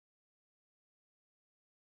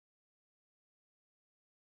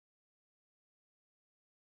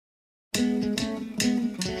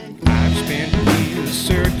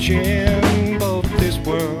searching both this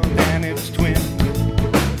world and its twin,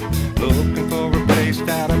 looking for a place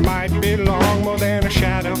that I might belong, more than a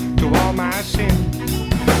shadow to all my sin.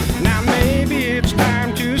 Now maybe it's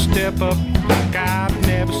time to step up, like I've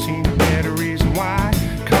never seen a better reason why.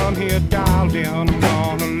 Come here, darling, I'm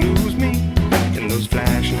gonna lose me in those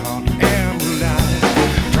flashing hot amber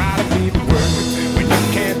lights. Try to be the word when you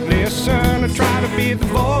can't listen, I try to be the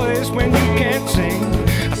voice when you can't sing.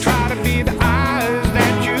 I try to be the eyes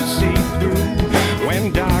that you see through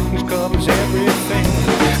when darkness covers everything.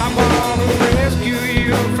 I wanna rescue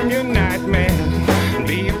you from your nightmares and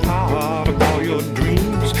be a part of all your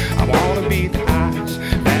dreams. I wanna be the eyes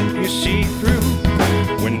that you see through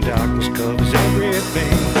when darkness covers everything.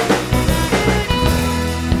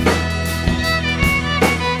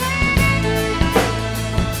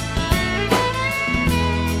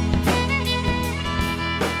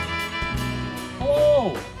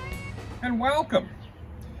 Welcome.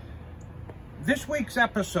 This week's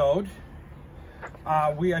episode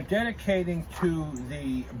we are dedicating to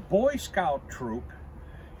the Boy Scout troop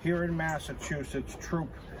here in Massachusetts, Troop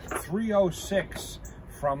 306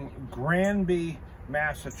 from Granby,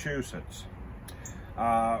 Massachusetts.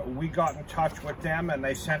 We got in touch with them and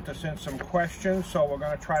they sent us in some questions, so we're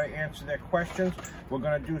going to try to answer their questions. We're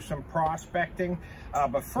going to do some prospecting,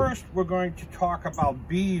 but first we're going to talk about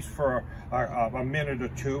bees for a minute or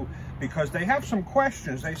two, because they have some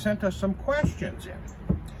questions. They sent us some questions in.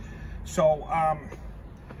 So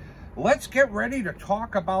let's get ready to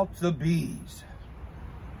talk about the bees.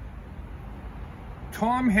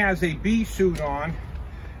 Tom has a bee suit on.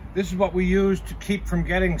 This is what we use to keep from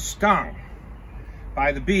getting stung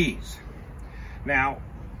by the bees. Now,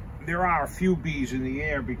 there are a few bees in the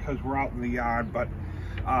air because we're out in the yard, but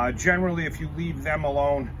generally if you leave them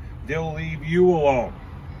alone, they'll leave you alone.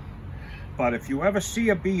 But if you ever see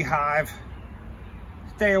a beehive,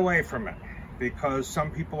 stay away from it, because some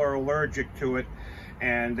people are allergic to it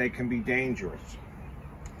and they can be dangerous.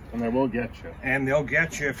 And they will get you. And they'll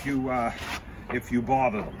get you if you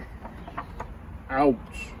bother them. Ouch.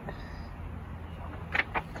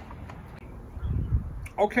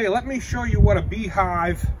 Okay, let me show you what a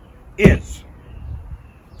beehive is.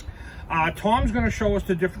 Tom's going to show us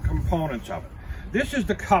the different components of it. This is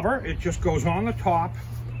the cover. It just goes on the top.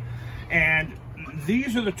 And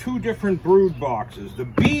these are the two different brood boxes. The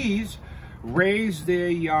bees raise their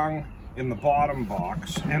young in the bottom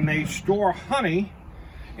box, and they store honey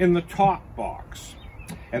in the top box.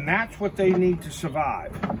 And that's what they need to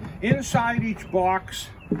survive. Inside each box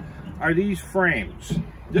are these frames.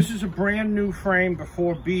 This is a brand new frame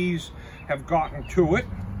before bees have gotten to it.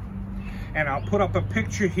 And I'll put up a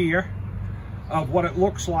picture here of what it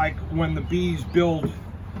looks like when the bees build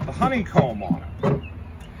the honeycomb on it.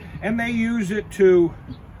 And they use it to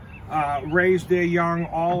raise their young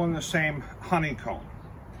all in the same honeycomb.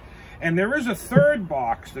 And there is a third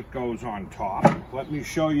box that goes on top. Let me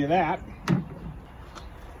show you that.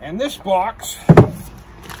 And this box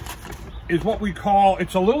is what we call,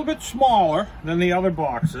 it's a little bit smaller than the other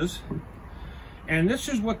boxes. And this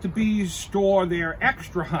is what the bees store their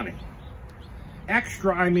extra honey.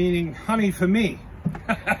 Extra, I meaning honey for me.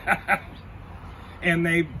 And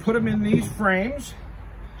they put them in these frames.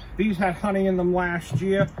 These had honey in them last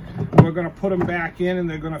year. We're going to put them back in and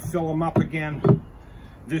they're going to fill them up again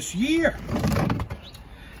this year.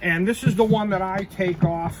 And this is the one that I take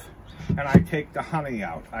off and I take the honey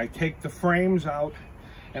out. I take the frames out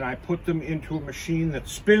and I put them into a machine that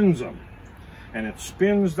spins them. And it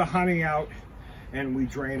spins the honey out and we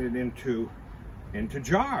drain it into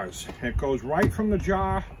jars. It goes right from the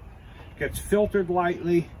jar, gets filtered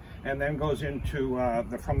lightly, and then goes into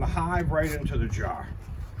from the hive right into the jar.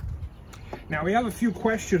 Now we have a few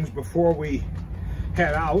questions before we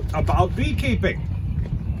head out about beekeeping.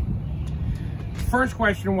 First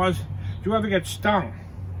question was, do you ever get stung?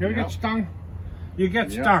 You ever get stung? You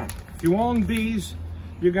get stung. If you own bees,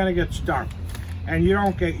 you're gonna get stung. And you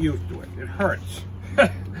don't get used to it. It hurts.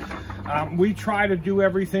 We try to do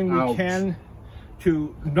everything we can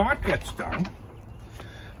to not get stung.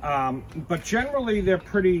 But generally they're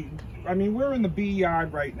pretty, I mean, we're in the bee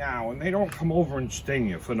yard right now and they don't come over and sting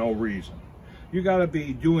you for no reason. You gotta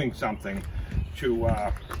be doing something to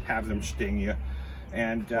have them sting you.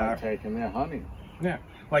 And like taking their honey. Yeah,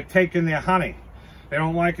 like taking their honey. They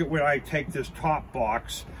don't like it when I take this top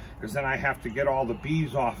box, because then I have to get all the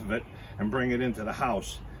bees off of it and bring it into the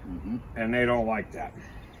house. And they don't like that.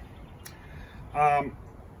 Have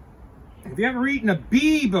you ever eaten a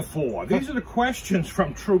bee before? These are the questions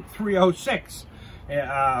from Troop 306,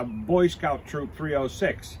 Boy Scout Troop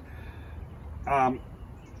 306.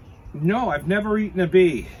 No, I've never eaten a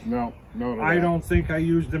bee. No. No, I don't think I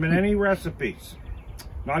used them in any recipes,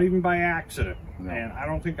 not even by accident. No. And I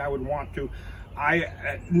don't think I would want to.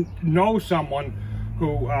 I know someone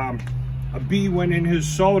who a bee went in his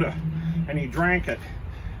soda and he drank it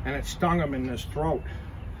and it stung him in his throat.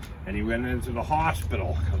 And he went into the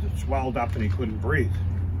hospital because it swelled up and he couldn't breathe.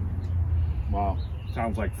 Wow.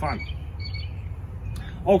 Sounds like fun.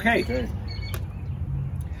 Okay.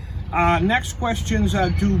 Next questions,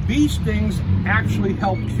 do bee stings actually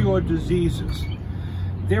help cure diseases?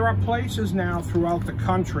 There are places now throughout the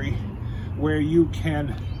country where you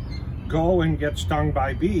can go and get stung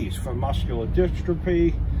by bees for muscular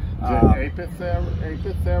dystrophy.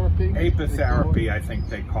 Apitherapy? Apitherapy, I think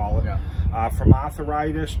they call it. Yeah. From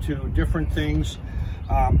arthritis to different things.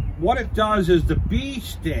 What it does is the bee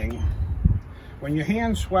sting, when your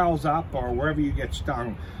hand swells up or wherever you get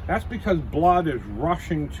stung, that's because blood is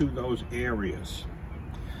rushing to those areas.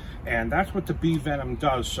 And that's what the bee venom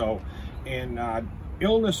does. So in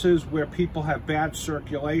illnesses where people have bad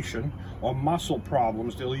circulation or muscle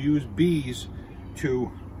problems, they'll use bees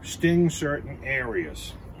to sting certain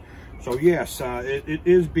areas. So yes, it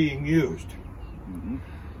is being used. Mm-hmm.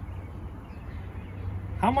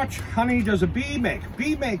 How much honey does a bee make? A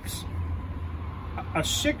bee makes a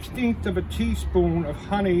 1/16 of a teaspoon of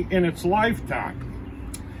honey in its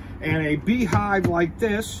lifetime. And a beehive like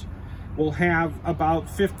this will have about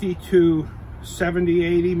 50 to 70,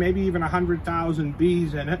 80, maybe even 100,000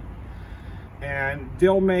 bees in it. And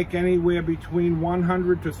they'll make anywhere between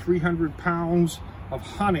 100 to 300 pounds of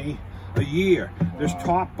honey a year. Wow. This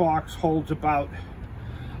top box holds about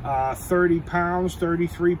 30 pounds,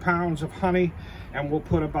 33 pounds of honey, and we'll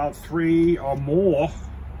put about 3 or more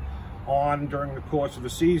on during the course of a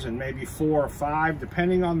season, maybe 4 or 5,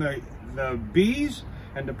 depending on the bees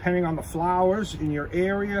and depending on the flowers in your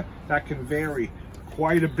area. That can vary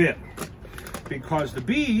quite a bit because the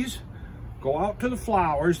bees go out to the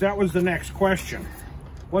flowers. That was the next question.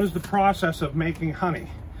 What is the process of making honey?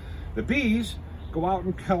 The bees go out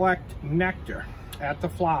and collect nectar at the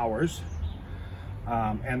flowers,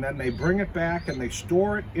 and then they bring it back and they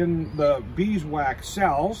store it in the beeswax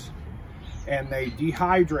cells and they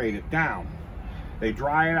dehydrate it down. They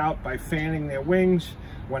dry it out by fanning their wings.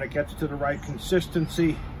 When it gets to the right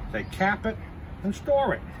consistency, they cap it and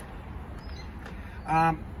store it.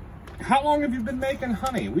 How long have you been making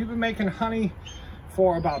honey? We've been making honey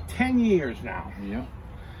for about 10 years now. Yeah.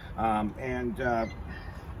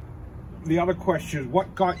 The other question is,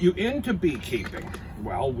 what got you into beekeeping?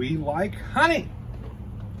 Well, we like honey.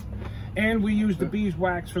 And we use the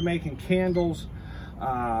beeswax for making candles,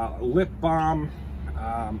 lip balm.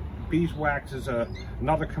 Beeswax is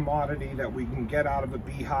another commodity that we can get out of a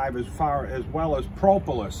beehive, as well as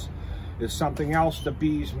propolis is something else the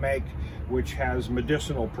bees make, which has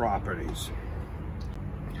medicinal properties.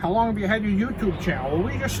 How long have you had your YouTube channel? Well,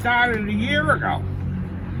 we just started a year ago.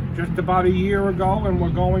 Just about a year ago, and we're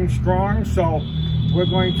going strong. So we're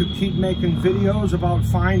going to keep making videos about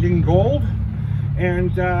finding gold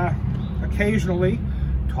and occasionally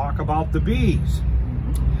talk about the bees.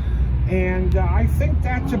 And I think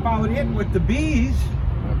that's about it with the bees.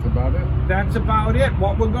 That's about it? That's about it.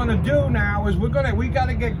 What we're going to do now is we got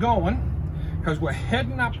to get going because we're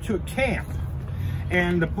heading up to a camp.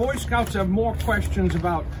 And the Boy Scouts have more questions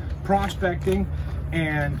about prospecting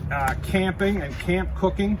and camping and camp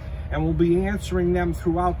cooking, and we'll be answering them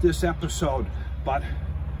throughout this episode. But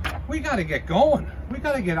we got to get going. We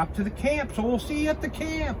got to get up to the camp, so we'll see you at the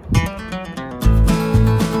camp.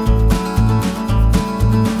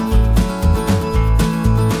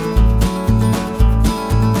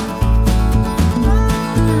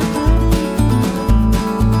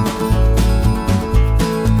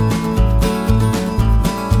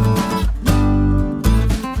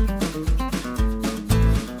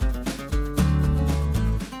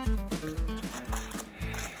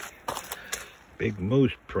 Big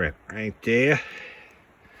moose print right there.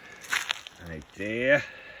 Right there.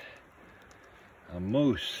 A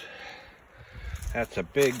moose. That's a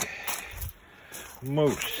big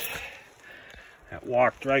moose that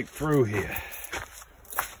walked right through here.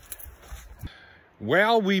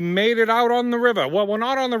 Well, we made it out on the river. Well, we're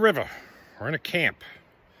not on the river. We're in a camp.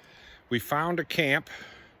 We found a camp,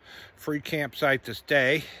 free campsite to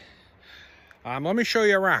stay. Let me show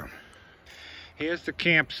you around. Here's the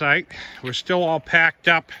campsite. We're still all packed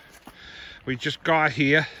up. We just got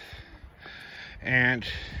here. And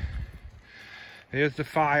there's the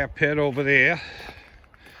fire pit over there.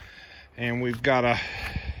 And we've got a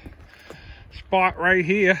spot right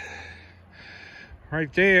here,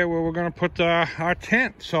 right there, where we're going to put our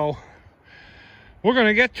tent. So we're going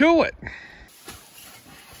to get to it.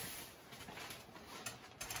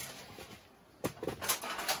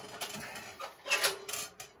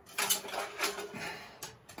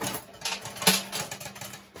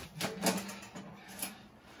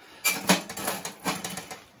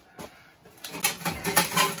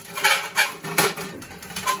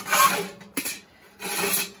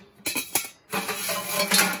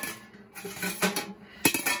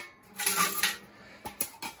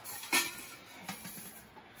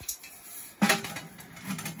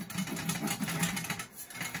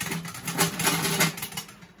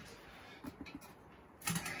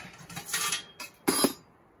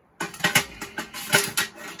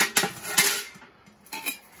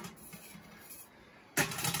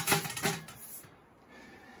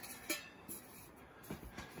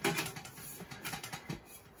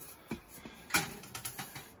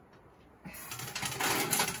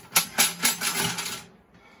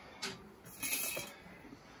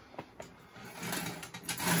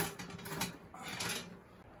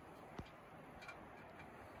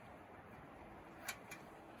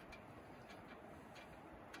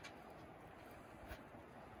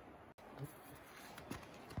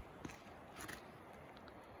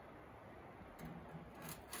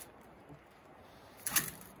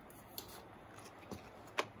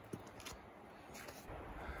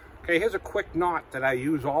 Okay, here's a quick knot that I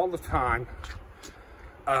use all the time.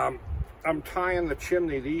 I'm tying the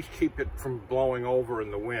chimney. These keep it from blowing over in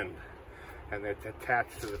the wind, and they're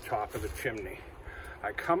attached to the top of the chimney.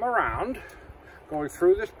 I come around, going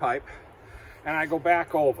through this pipe, and I go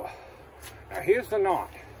back over. Now here's the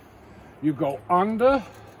knot. You go under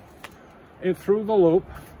and through the loop,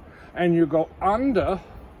 and you go under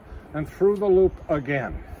and through the loop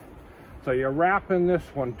again. So you're wrapping this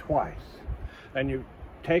one twice. And you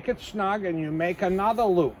take it snug and you make another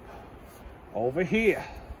loop over here.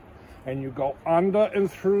 And you go under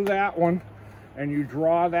and through that one, and you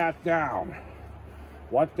draw that down.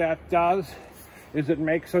 What that does is it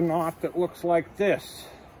makes a knot that looks like this,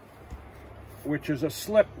 which is a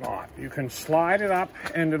slip knot. You can slide it up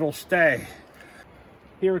and it'll stay.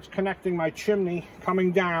 Here it's connecting my chimney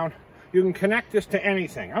coming down. You can connect this to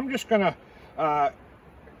anything. I'm just gonna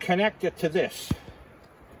connect it to this,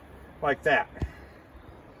 like that.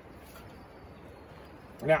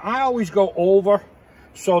 Now I always go over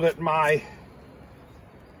so that my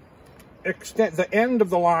the end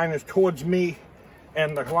of the line is towards me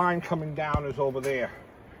and the line coming down is over there.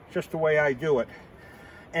 Just the way I do it.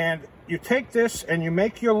 And you take this and you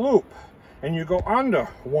make your loop and you go under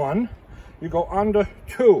one, you go under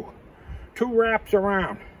two wraps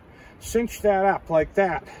around, cinch that up like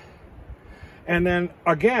that. And then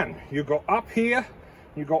again, you go up here,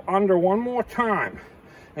 you go under one more time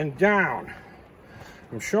and down.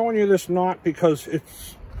 I'm showing you this knot because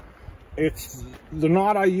it's the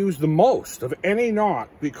knot I use the most of any knot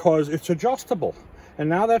because it's adjustable. And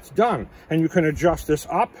now that's done. And you can adjust this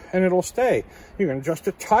up and it'll stay. You can adjust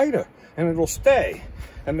it tighter and it'll stay.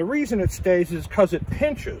 And the reason it stays is because it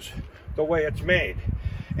pinches the way it's made.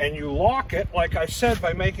 And you lock it, like I said,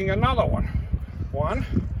 by making another one. 1,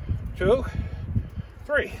 2,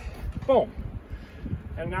 3. Boom.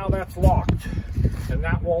 And now that's locked. And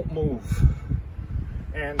that won't move.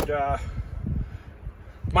 And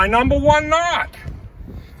my number one knot.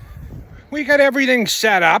 We got everything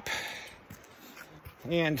set up.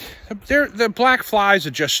 And the black flies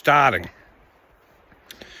are just starting.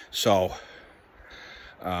 So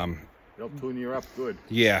they'll tune you up good.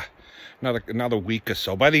 Yeah, another week or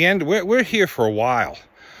so. By the end, we're here for a while.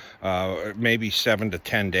 Maybe 7 to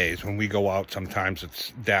 10 days. When we go out, sometimes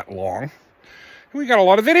it's that long. We got a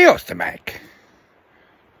lot of videos to make.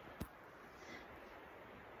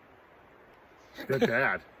 Good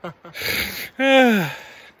dad.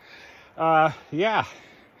 Yeah.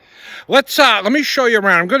 Let me show you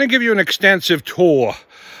around. I'm going to give you an extensive tour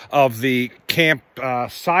of the camp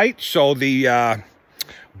site, so the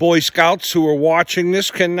Boy Scouts who are watching this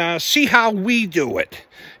can see how we do it.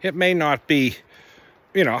 It may not be,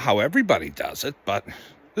 you know, how everybody does it, but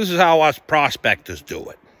this is how us prospectors do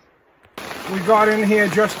it. We got in here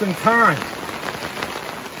just in time.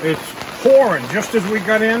 It's pouring just as we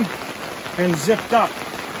got in and zipped up.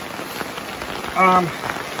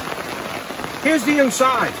 Here's the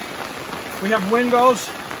inside. We have windows,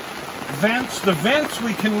 vents. The vents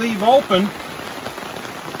we can leave open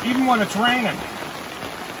even when it's raining.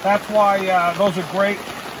 That's why those are great.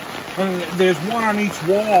 And there's one on each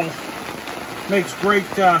wall. Makes great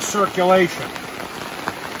circulation.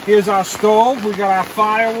 Here's our stove. We got our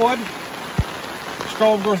firewood.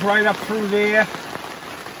 Stove goes right up through there.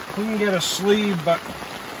 We can get a sleeve, but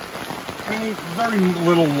very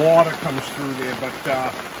little water comes through there. But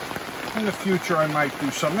in the future, I might do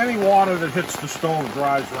something. Any water that hits the stove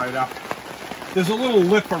dries right up. There's a little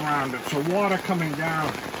lip around it, so water coming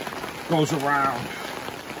down goes around.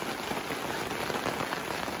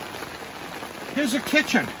 Here's a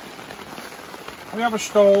kitchen. We have a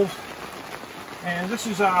stove, and this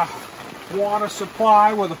is our water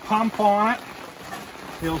supply with a pump on it.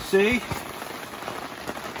 You'll see.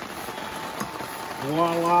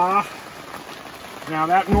 Voila. Now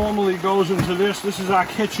that normally goes into this. This is our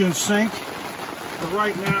kitchen sink. But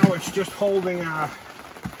right now it's just holding our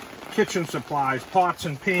kitchen supplies, pots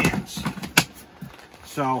and pans.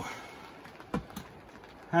 So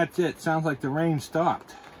that's it. Sounds like the rain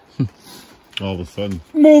stopped. All of a sudden.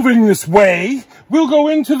 Moving this way, we'll go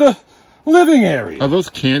into the living area. Are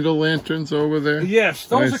those candle lanterns over there? Yes,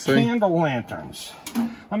 those are candle lanterns.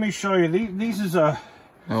 Let me show you. These is a.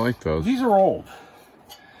 I like those. These are old.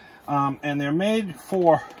 And they're made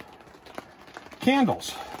for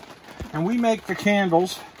candles. And we make the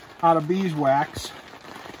candles out of beeswax.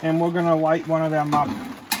 And we're going to light one of them up.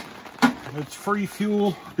 It's free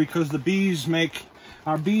fuel because the bees make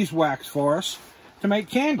our beeswax for us to make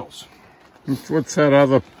candles. What's that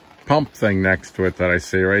other pump thing next to it that I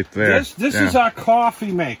see right there? This is our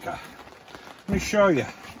coffee maker. Let me show you.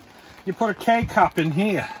 You put a K-cup in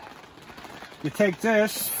here. You take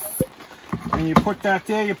this, And you put that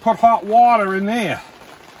there, you put hot water in there.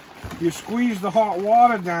 You squeeze the hot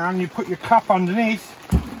water down, you put your cup underneath,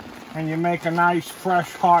 and you make a nice,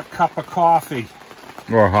 fresh, hot cup of coffee.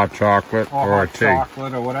 Or hot chocolate, or a tea.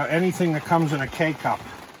 Chocolate, or whatever, anything that comes in a K-cup.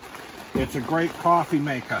 It's a great coffee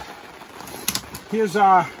maker. Here's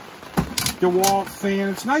our DeWalt fan.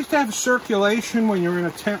 It's nice to have circulation when you're in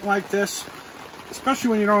a tent like this, especially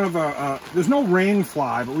when you don't have there's no rain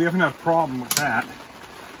fly, but we haven't had a problem with that.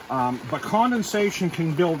 But condensation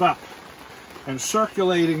can build up, and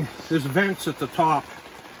circulating, there's vents at the top,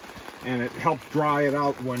 and it helps dry it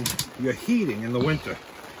out when you're heating in the winter.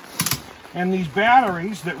 And these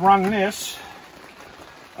batteries that run this,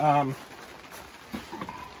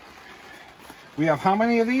 we have how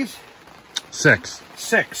many of these? 6.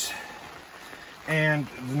 6. And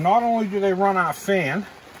not only do they run our fan,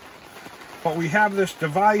 but we have this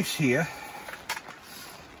device here,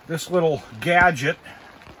 this little gadget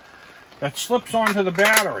that slips onto the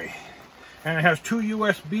battery. And it has 2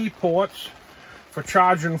 USB ports for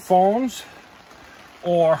charging phones,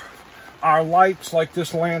 or our lights, like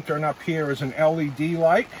this lantern up here is an LED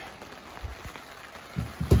light.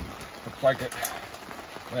 Looks like it.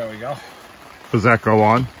 There we go. Does that go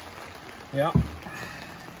on? Yeah.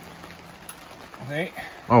 See?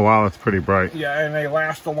 Oh wow, that's pretty bright. Yeah, and they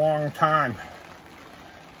last a long time.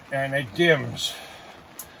 And it dims.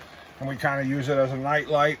 And we kind of use it as a night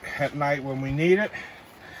light at night when we need it.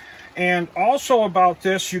 And also about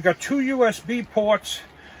this, you got 2 USB ports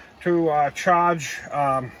to charge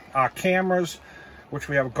our cameras, which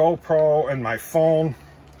we have a GoPro and my phone.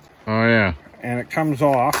 Oh yeah. And it comes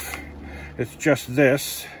off. It's just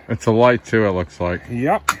this. It's a light too, it looks like.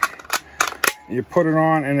 Yep. You put it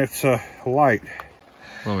on and it's a light.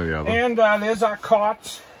 One or the other. And there's our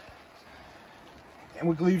cots. And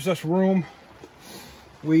it leaves us room.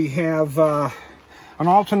 We have an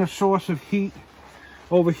alternate source of heat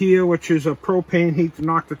over here, which is a propane heat to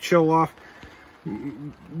knock the chill off.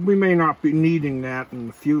 We may not be needing that in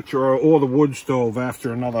the future, or the wood stove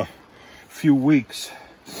after another few weeks.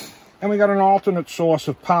 And we got an alternate source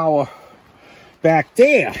of power back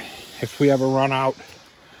there if we ever run out,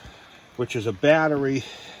 which is a battery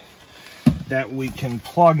that we can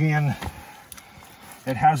plug in.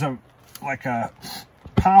 It has like a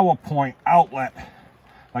power point outlet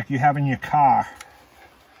like you have in your car,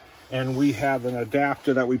 and we have an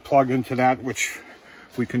adapter that we plug into that, which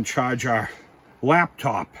we can charge our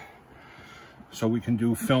laptop, so we can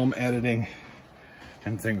do film editing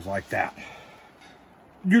and things like that.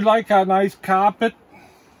 You like our nice carpet?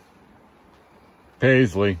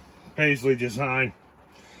 Paisley design.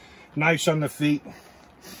 Nice on the feet.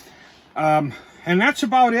 And that's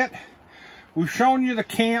about it. We've shown you the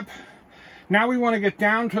camp. Now we want to get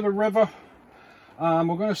down to the river. We're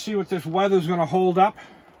going to see what this weather's going to hold up.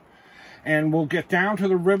 And we'll get down to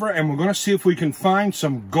the river and we're going to see if we can find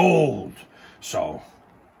some gold. So,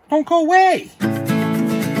 don't go away.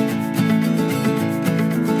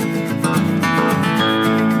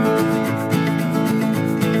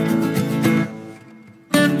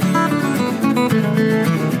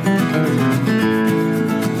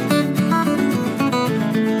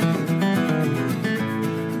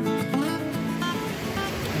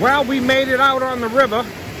 Well, we made it out on the river.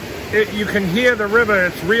 You can hear the river,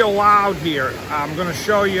 it's real loud here. I'm going to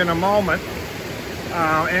show you in a moment.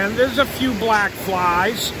 And there's a few black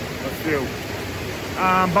flies,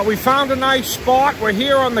 but we found a nice spot. We're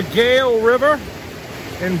here on the Gale River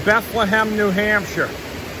in Bethlehem, New Hampshire.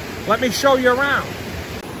 Let me show you around.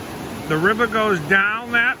 The river goes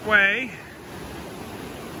down that way,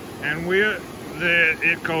 and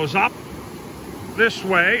it goes up this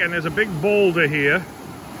way, and there's a big boulder here.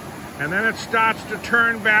 And then it starts to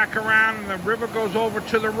turn back around, and the river goes over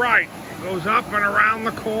to the right. It goes up and around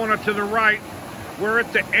the corner to the right. We're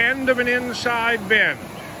at the end of an inside bend.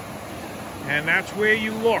 And that's where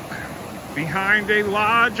you look. Behind a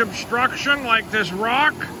large obstruction like this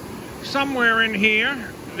rock, somewhere in here,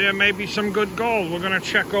 there may be some good gold. We're going to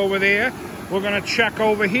check over there. We're going to check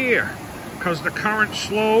over here, because the current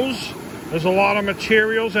slows. There's a lot of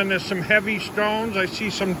materials, and there's some heavy stones. I see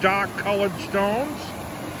some dark colored stones.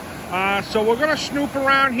 So we're going to snoop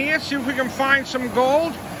around here, see if we can find some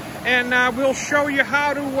gold, and we'll show you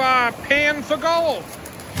how to pan for gold.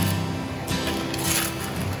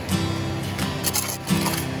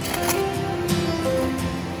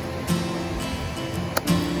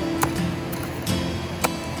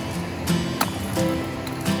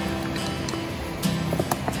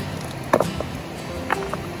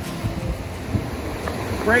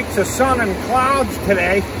 Breaks of sun and clouds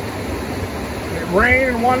today. Rain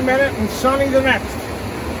in 1 minute and sunny the next.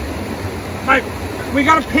 Right, we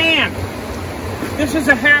got a pan. This is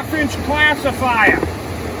a 1/2-inch classifier.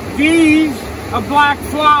 These are black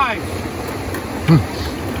flies.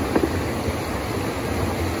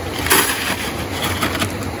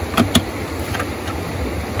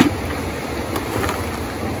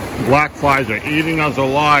 Black flies are eating us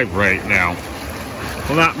alive right now.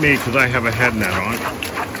 Well, not me, because I have a head net on.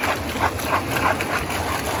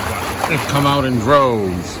 They've come out in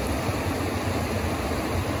droves.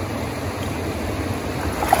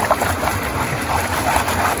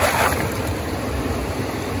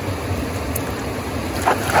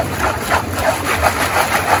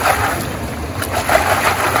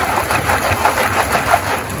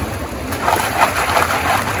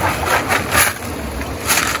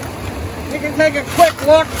 Take a quick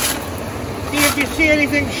look, see if you see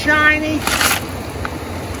anything shiny.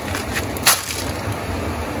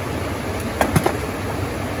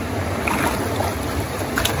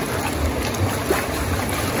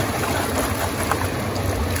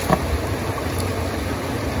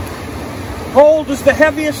 Gold is the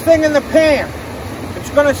heaviest thing in the pan.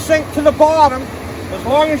 It's going to sink to the bottom as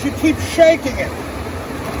long as you keep shaking it.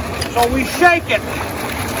 So we shake it.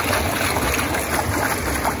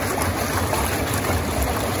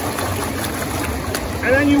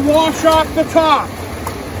 And then you wash off the top.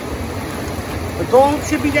 The gold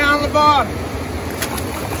should be down the bottom.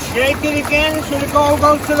 Shake it again so the gold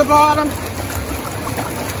goes to the bottom.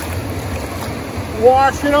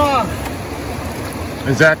 Wash it off.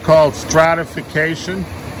 Is that called stratification?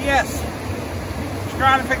 Yes.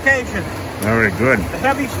 Stratification. Very good. The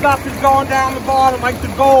heavy stuff is going down the bottom like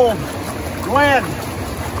the gold, lead,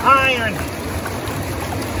 iron.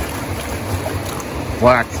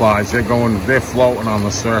 Black flies, they're floating on the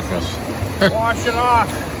surface. Wash it off.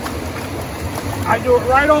 I do it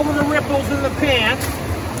right over the ripples in the pan,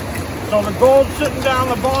 so the gold sitting down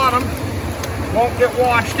the bottom won't get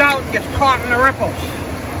washed out and gets caught in the ripples.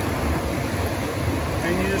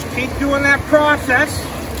 And you just keep doing that process.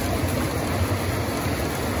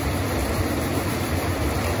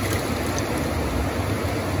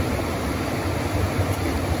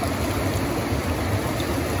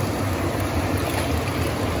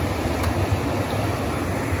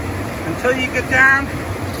 Until you get down,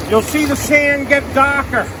 you'll see the sand get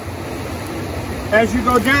darker as you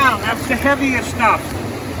go down. That's the heaviest stuff.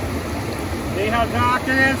 See how dark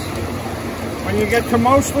it is? When you get to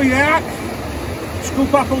mostly that,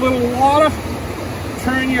 scoop up a little water,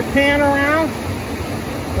 turn your pan around,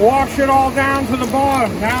 wash it all down to the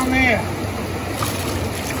bottom, down there.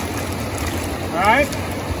 All right?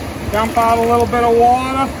 Dump out a little bit of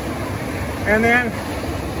water, and then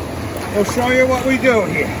we'll show you what we do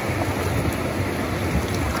here.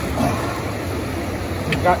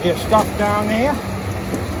 Got your stuff down there.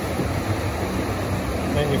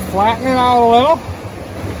 Then you flatten it out a little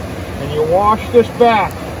and you wash this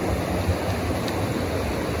back.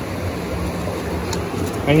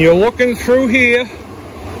 And you're looking through here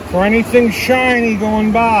for anything shiny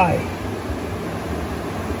going by.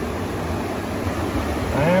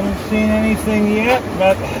 I haven't seen anything yet,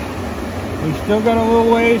 but we still got a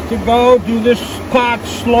little ways to go. Do this part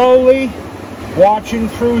slowly, watching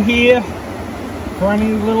through here for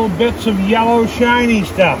any little bits of yellow shiny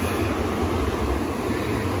stuff.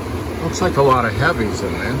 Looks like a lot of heavies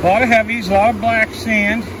in there. A lot of heavies, a lot of black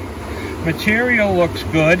sand. Material looks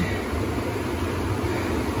good.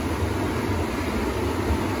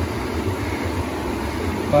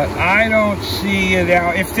 But I don't see it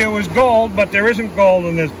out. If there was gold, but there isn't gold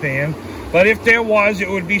in this pan, but if there was, it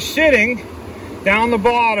would be sitting down the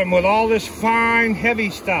bottom with all this fine,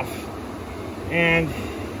 heavy stuff. And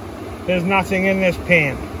there's nothing in this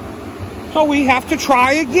pan. So we have to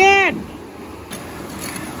try again.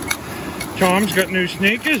 Tom's got new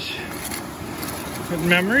sneakers with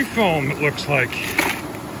memory foam, it looks like.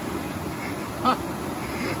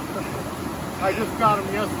 I just got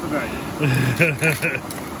them yesterday.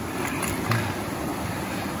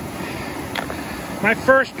 My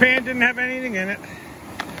first pan didn't have anything in it.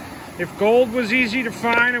 If gold was easy to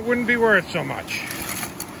find, it wouldn't be worth so much.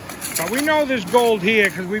 But we know there's gold here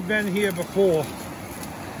because we've been here before.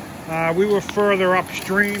 We were further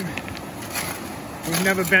upstream. We've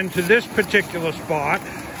never been to this particular spot.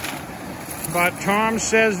 But Tom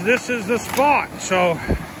says this is the spot, so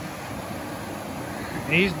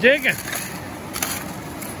he's digging.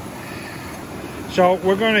 So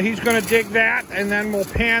he's gonna dig that, and then we'll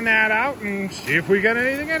pan that out and see if we got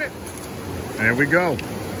anything in it. There we go.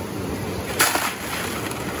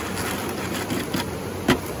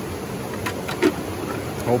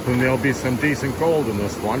 Hoping there'll be some decent gold in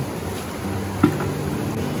this one.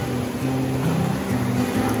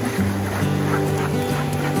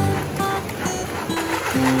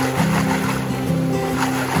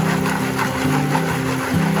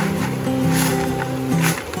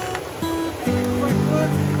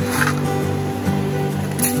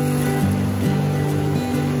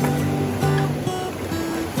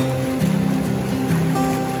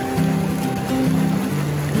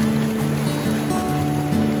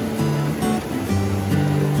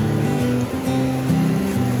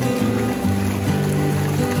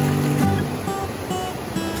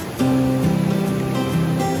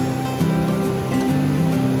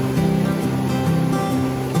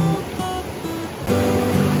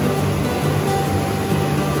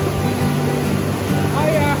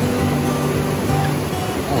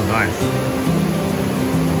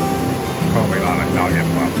 Probably not a nugget,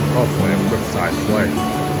 but hopefully a good sized flake.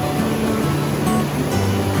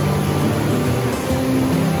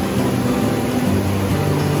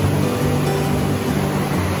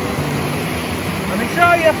 Let me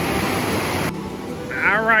show you.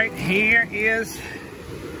 All right, here is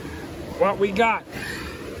what we got.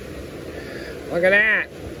 Look at that.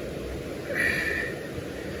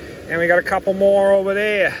 And we got a couple more over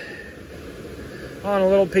there. On a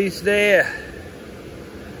little piece there.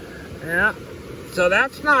 Yeah, so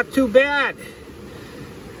that's not too bad.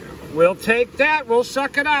 We'll take that, we'll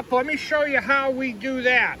suck it up. Let me show you how we do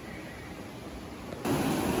that.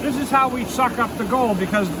 This is how we suck up the gold,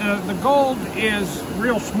 because the gold is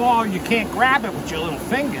real small. You can't grab it with your little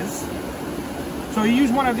fingers. So you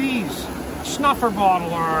use one of these, a snuffer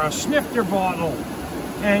bottle or a snifter bottle,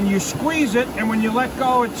 and you squeeze it, and when you let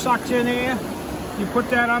go, it sucks in air. You put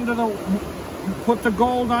that under put the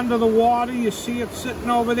gold under the water. You see it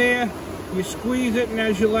sitting over there. You squeeze it, and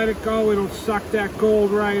as you let it go, it'll suck that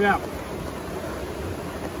gold right up.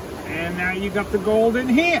 And now you got the gold in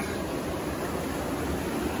here.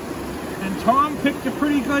 And Tom picked a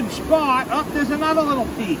pretty good spot. Oh, there's another little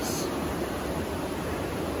piece.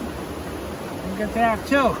 Look at that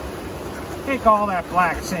too. Take all that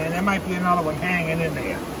black sand. There might be another one hanging in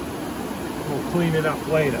there. We'll clean it up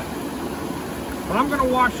later. But I'm going to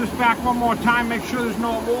wash this back one more time, make sure there's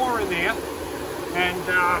no more in there. And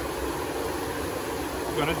I'm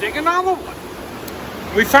going to dig another one.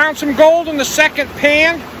 We found some gold in the second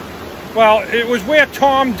pan. Well, it was where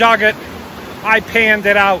Tom dug it. I panned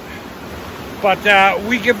it out. But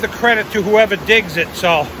we give the credit to whoever digs it,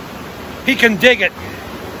 so he can dig it.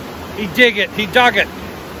 He dug it.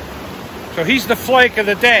 So he's the flake of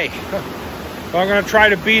the day. So I'm going to try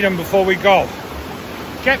to beat him before we go.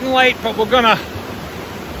 Getting late, but we're going to...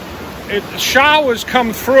 showers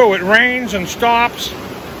come through. It rains and stops.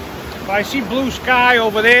 I see blue sky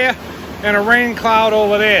over there and a rain cloud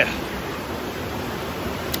over there.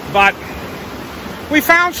 But we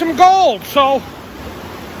found some gold, so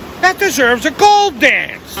that deserves a gold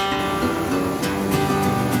dance.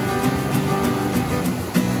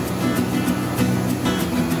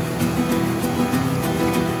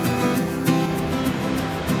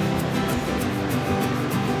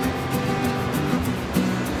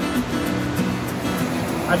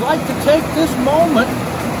 I'd like to take this moment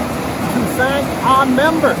to thank our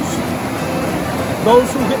members, those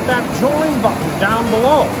who hit that join button down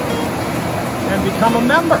below and become a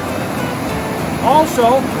member.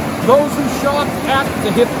 Also, those who shop at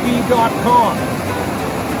thehipbee.com.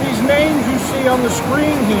 These names you see on the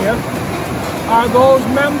screen here are those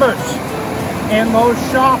members and those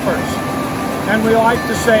shoppers. And we like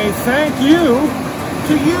to say thank you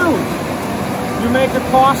to you. You make it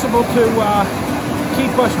possible to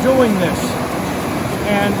keep us doing this,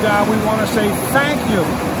 and we want to say thank you.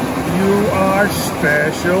 You are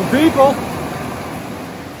special people.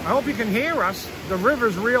 I hope you can hear us. The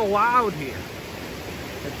river's real loud here.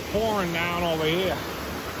 It's pouring down over here.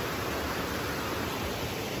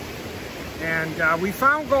 And we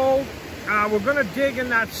found gold. We're going to dig in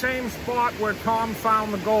that same spot where Tom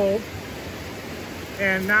found the gold.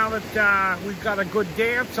 And now that we've got a good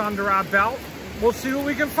dance under our belt, we'll see what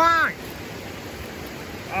we can find.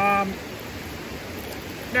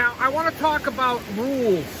 Now, I want to talk about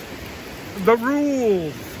rules. The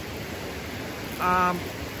rules.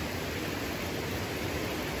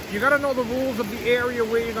 You got to know the rules of the area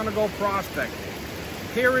where you're going to go prospecting.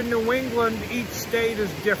 Here in New England, each state is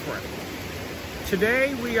different.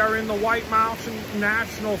 Today, we are in the White Mountain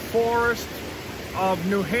National Forest of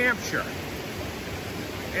New Hampshire.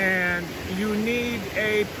 And you need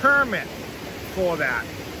a permit for that.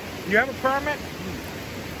 You have a permit?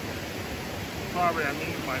 Sorry, I'm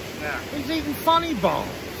eating my snack. He's eating funny bones.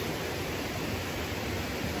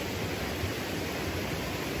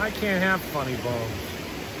 I can't have funny bones.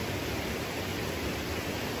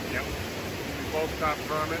 Yep. We both got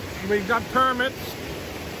permits. We've got permits.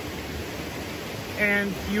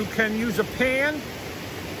 And you can use a pan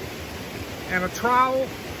and a trowel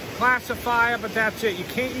classifier, but that's it. You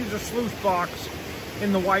can't use a sluice box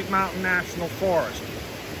in the White Mountain National Forest.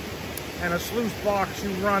 And a sluice box,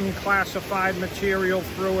 you run classified material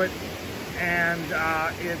through it, and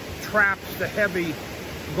it traps the heavy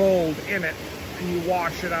gold in it, and you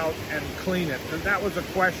wash it out and clean it. And that was a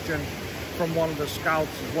question from one of the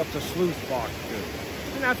scouts, is what the sluice box do.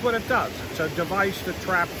 And that's what it does. It's a device that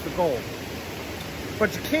traps the gold.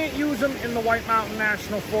 But you can't use them in the White Mountain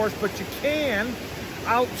National Forest, but you can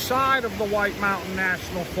outside of the White Mountain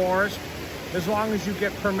National Forest, as long as you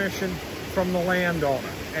get permission from the landowner.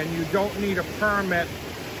 And you don't need a permit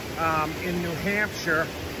in New Hampshire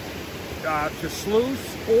to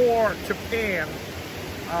sluice or to pan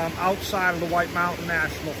outside of the White Mountain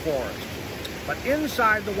National Forest. But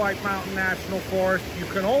inside the White Mountain National Forest, you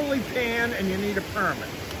can only pan and you need a permit.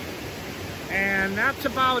 And that's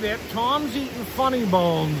about it. Tom's eating funny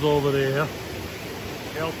bones over there.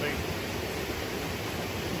 Guilty.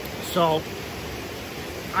 So,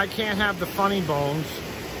 I can't have the funny bones.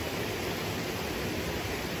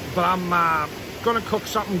 But I'm gonna cook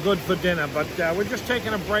something good for dinner. But we're just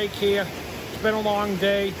taking a break here. It's been a long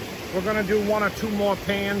day. We're gonna do 1 or 2 more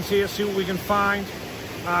pans here, see what we can find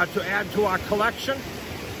to add to our collection.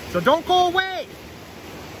 So don't go away.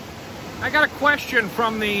 I got a question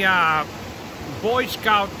from the Boy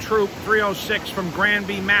Scout Troop 306 from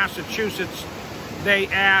Granby, Massachusetts. They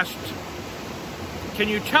asked, can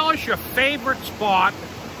you tell us your favorite spot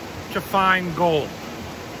to find gold?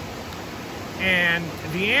 And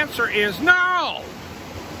the answer is no.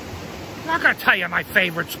 I'm not going to tell you my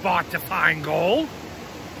favorite spot to find gold.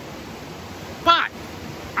 But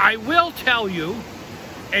I will tell you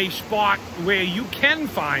a spot where you can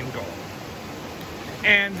find gold.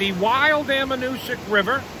 And the Wild Ammonoosuc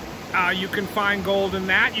River, you can find gold in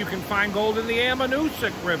that. You can find gold in the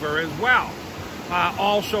Ammonoosuc River as well.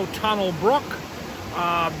 Also Tunnel Brook,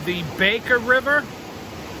 the Baker River.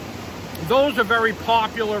 Those are very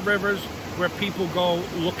popular rivers where people go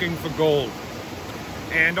looking for gold.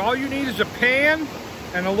 And all you need is a pan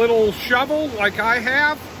and a little shovel like I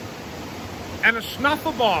have, and a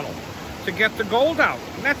snuffer bottle to get the gold out.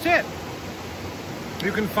 And that's it.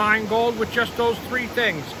 You can find gold with just those 3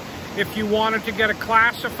 things. If you wanted to get a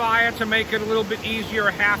classifier to make it a little bit easier,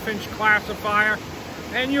 a 1/2-inch classifier,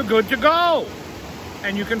 and you're good to go.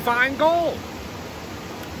 And you can find gold.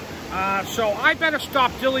 So I better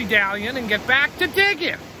stop dilly-dallying and get back to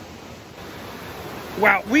digging.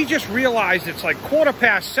 Well, we just realized it's like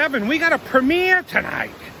 7:15. We got a premiere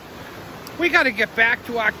tonight. We got to get back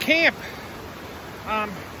to our camp.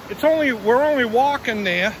 We're only walking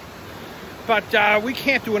there, but we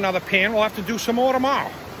can't do another pan. We'll have to do some more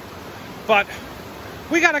tomorrow. But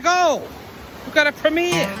we got to go. We got a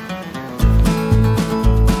premiere.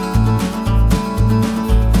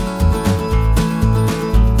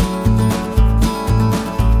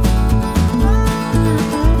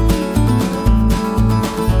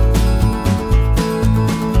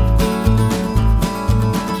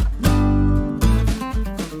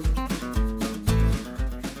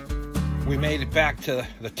 Back to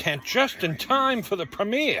the tent just in time for the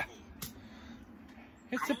premiere.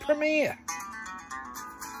 It's the premiere.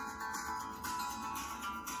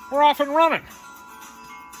 We're off and running.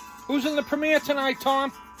 Who's in the premiere tonight,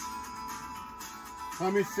 Tom?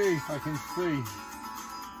 Let me see if I can see.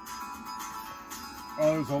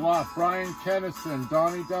 Oh, there's a lot. Brian Kennison,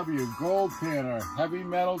 Donnie W., Gold Panner, Heavy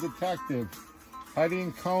Metal Detective, Heidi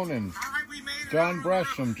and Conan, John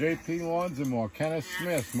Bresham, J.P. Lonsmore, Kenneth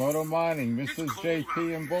Smith, Moto Mining, Mrs.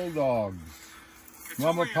 J.P. and Bulldogs,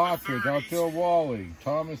 Mama Partridge, Outdoor Wally,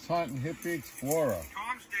 Thomas Hunt and Hippie Explorer.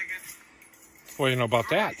 What do you know about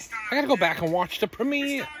that? I gotta go back and watch the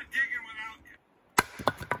premiere.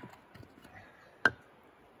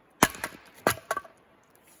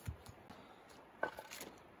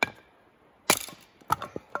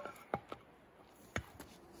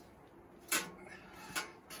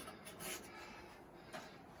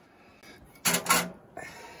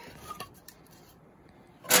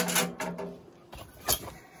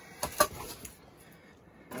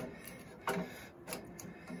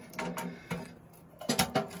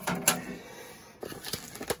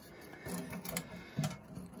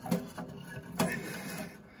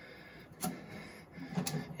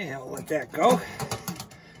 And we'll let that go.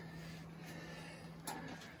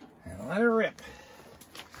 And let it rip.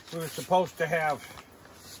 We were supposed to have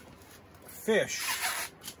fish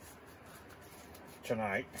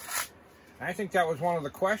tonight. I think that was one of the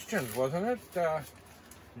questions, wasn't it? Did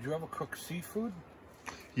you ever cook seafood?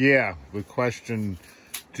 Yeah, the question,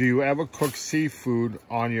 do you ever cook seafood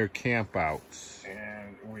on your campouts?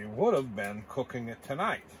 And we would have been cooking it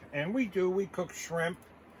tonight. And we do. We cook shrimp.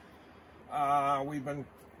 We've been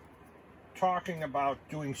talking about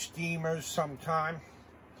doing steamers sometime.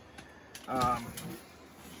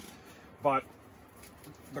 But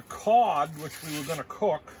the cod, which we were going to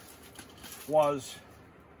cook, was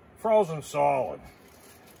frozen solid.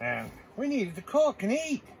 And we needed to cook and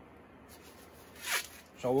eat.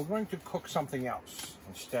 So we're going to cook something else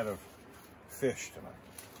instead of fish tonight.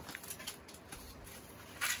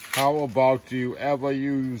 How about, do you ever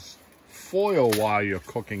use foil while you're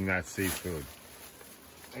cooking that seafood?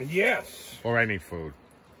 Yes. Or any food?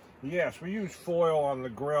 Yes, we use foil on the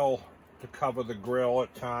grill to cover the grill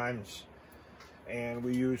at times. And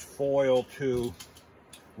we use foil to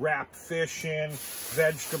wrap fish in,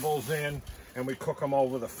 vegetables in, and we cook them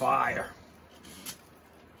over the fire.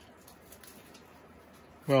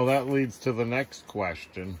 Well, that leads to the next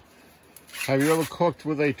question. Have you ever cooked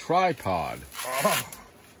with a tripod? Oh.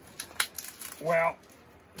 Well,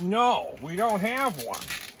 no, we don't have one.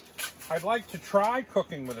 I'd like to try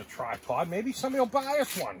cooking with a tripod. Maybe somebody will buy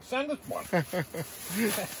us one. Send us one.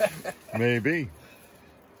 Maybe.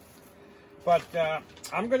 But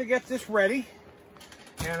I'm going to get this ready,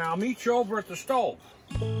 and I'll meet you over at the stove.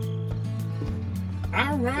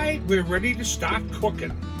 All right, we're ready to start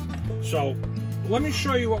cooking. So let me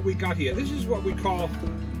show you what we got here. This is what we call,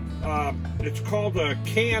 it's called a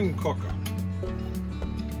can cooker.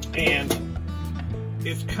 And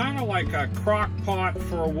it's kind of like a crock pot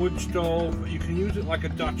for a wood stove. You can use it like a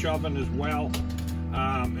Dutch oven as well.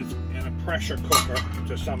 It's in a pressure cooker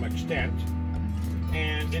to some extent.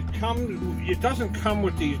 And it doesn't come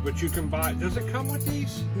with these, but you can buy, does it come with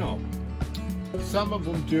these? No. Some of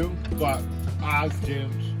them do, but ours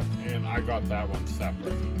didn't, and I got that one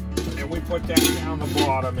separate. And we put that down the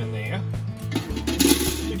bottom in there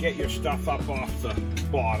to get your stuff up off the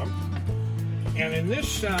bottom. And in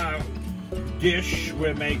this dish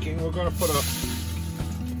we're making, we're going to put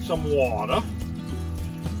some water.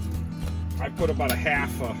 I put about half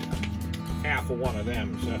of one of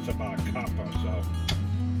them, so that's about a cup or so.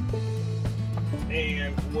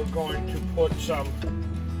 And we're going to put some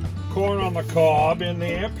corn on the cob in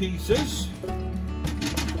there, pieces.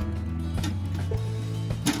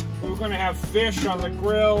 We're going to have fish on the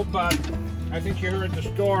grill, but I think you heard the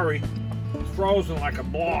story. It's frozen like a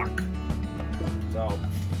block. So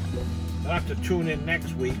I'll have to tune in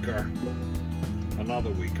next week or another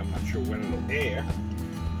week. I'm not sure when it'll air.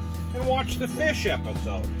 And watch the fish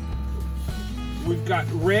episode. We've got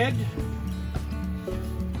red,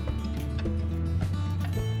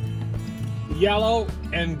 yellow,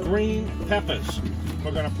 and green peppers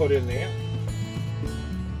we're going to put in there.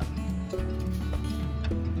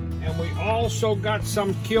 And we also got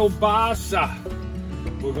some kielbasa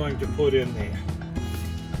we're going to put in there.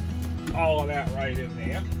 All of that right in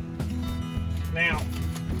there. Now,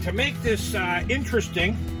 to make this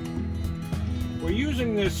interesting, we're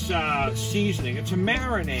using this seasoning. It's a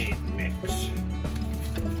marinade mix,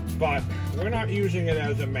 but we're not using it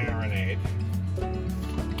as a marinade.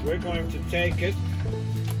 We're going to take it.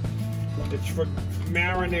 It's for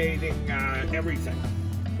marinating everything.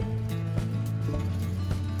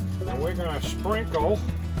 And we're going to sprinkle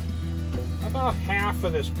about half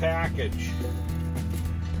of this package.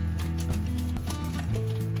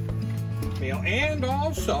 And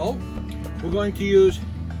also, we're going to use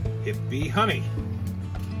hippie honey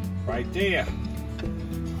right there.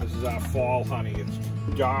 This is our fall honey. It's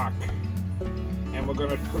dark. And we're going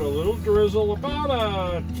to put a little drizzle, about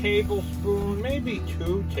a tablespoon, maybe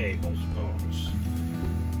 2 tablespoons,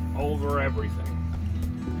 over everything.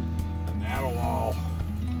 And that'll all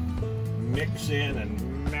mix in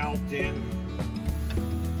and melt in.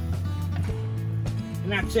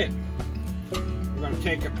 And that's it. We're going to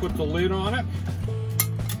take it, put the lid on it,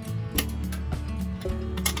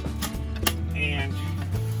 and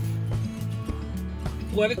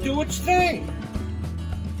let it do its thing.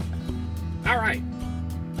 All right,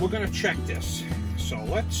 we're going to check this. So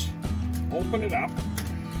let's open it up.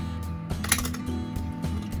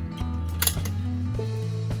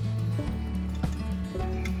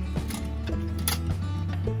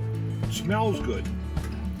 It smells good.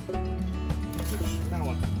 Let's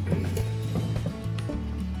smell it.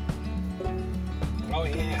 Oh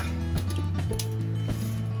yeah.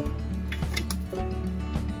 I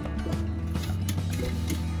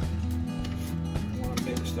want to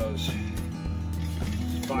mix those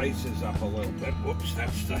spices up a little bit. Whoops,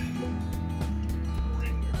 that's the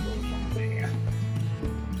ring that goes on there.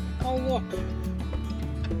 Oh look,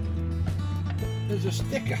 there's a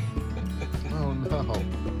sticker. Oh no.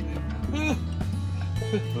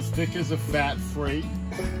 The stickers are fat-free,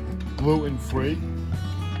 gluten-free,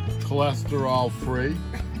 cholesterol-free.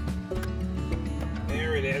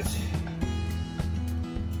 There it is.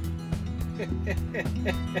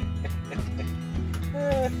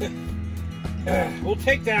 We'll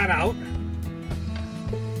take that out.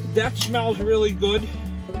 That smells really good.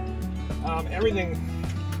 Everything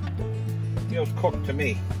feels cooked to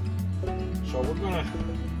me. So we're gonna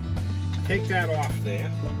take that off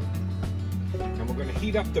there. And we're gonna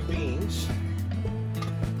heat up the beans.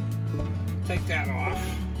 Take that off.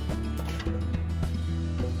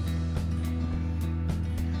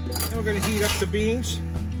 And we're gonna heat up the beans.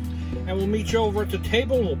 And we'll meet you over at the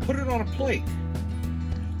table and we'll put it on a plate.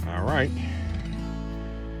 All right.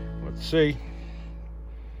 Let's see.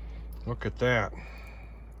 Look at that.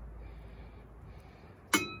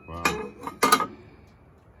 Wow.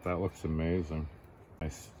 That looks amazing.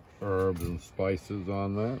 Nice herbs and spices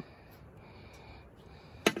on that.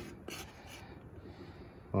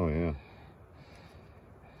 Oh yeah.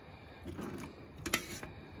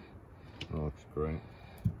 That looks great.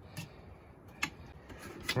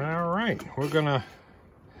 All right, we're gonna,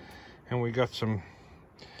 and we got some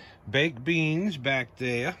baked beans back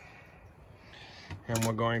there. And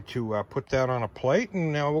we're going to put that on a plate,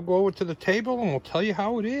 and now we'll go over to the table and we'll tell you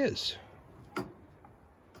how it is.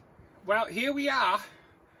 Well, here we are,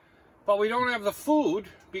 but we don't have the food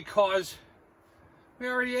because we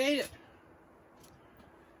already ate it.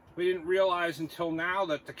 We didn't realize until now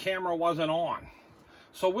that the camera wasn't on.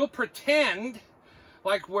 So we'll pretend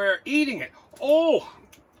like we're eating it. Oh,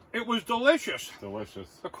 it was delicious. Delicious.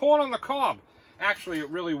 The corn on the cob. Actually, it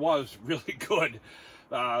really was really good.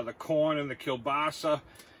 The corn and the kielbasa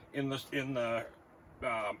in the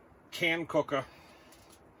can cooker.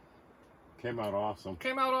 Came out awesome.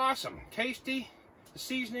 Came out awesome. Tasty. The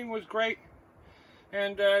seasoning was great.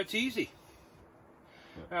 And it's easy.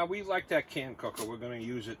 We like that can cooker. We're going to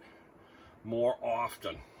use it more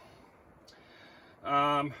often.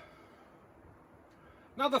 Another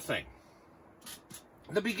thing.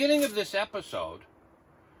 The beginning of this episode,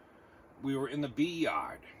 we were in the bee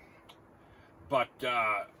yard. But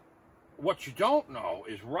what you don't know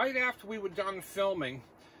is right after we were done filming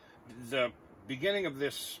the beginning of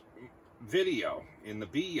this video in the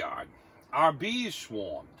bee yard, our bees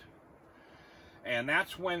swarmed. And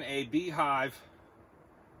that's when a beehive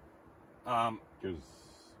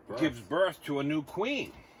gives birth to a new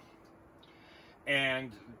queen.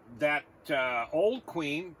 And that old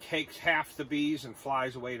queen takes half the bees and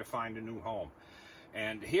flies away to find a new home.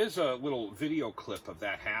 And here's a little video clip of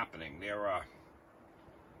that happening. There are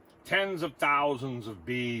tens of thousands of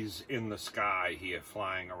bees in the sky here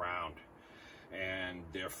flying around. And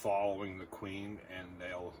they're following the queen, and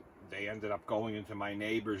they ended up going into my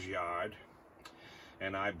neighbor's yard.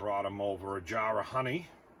 And I brought them over a jar of honey.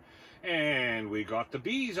 And we got the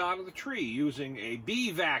bees out of the tree using a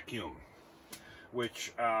bee vacuum,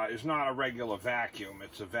 which is not a regular vacuum.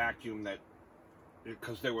 It's a vacuum that,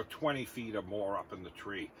 because there were 20 feet or more up in the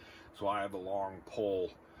tree. So I have a long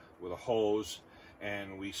pole with a hose,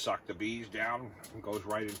 and we suck the bees down. It goes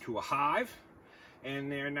right into a hive,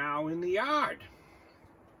 and they're now in the yard.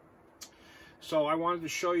 So I wanted to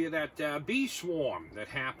show you that bee swarm that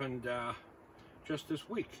happened just this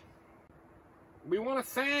week. We want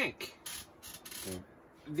to thank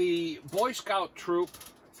the Boy Scout Troop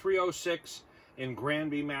 306 in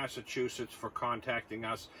Granby, Massachusetts for contacting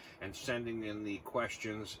us and sending in the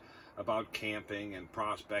questions about camping and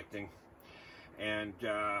prospecting. And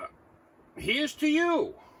here's to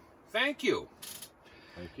you. Thank you.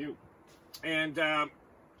 Thank you. And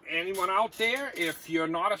anyone out there, if you're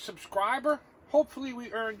not a subscriber, hopefully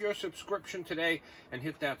we earned your subscription today, and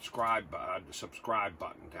hit that subscribe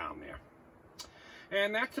button down there.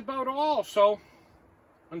 And that's about all. So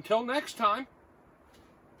until next time,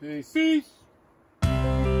 peace. Peace.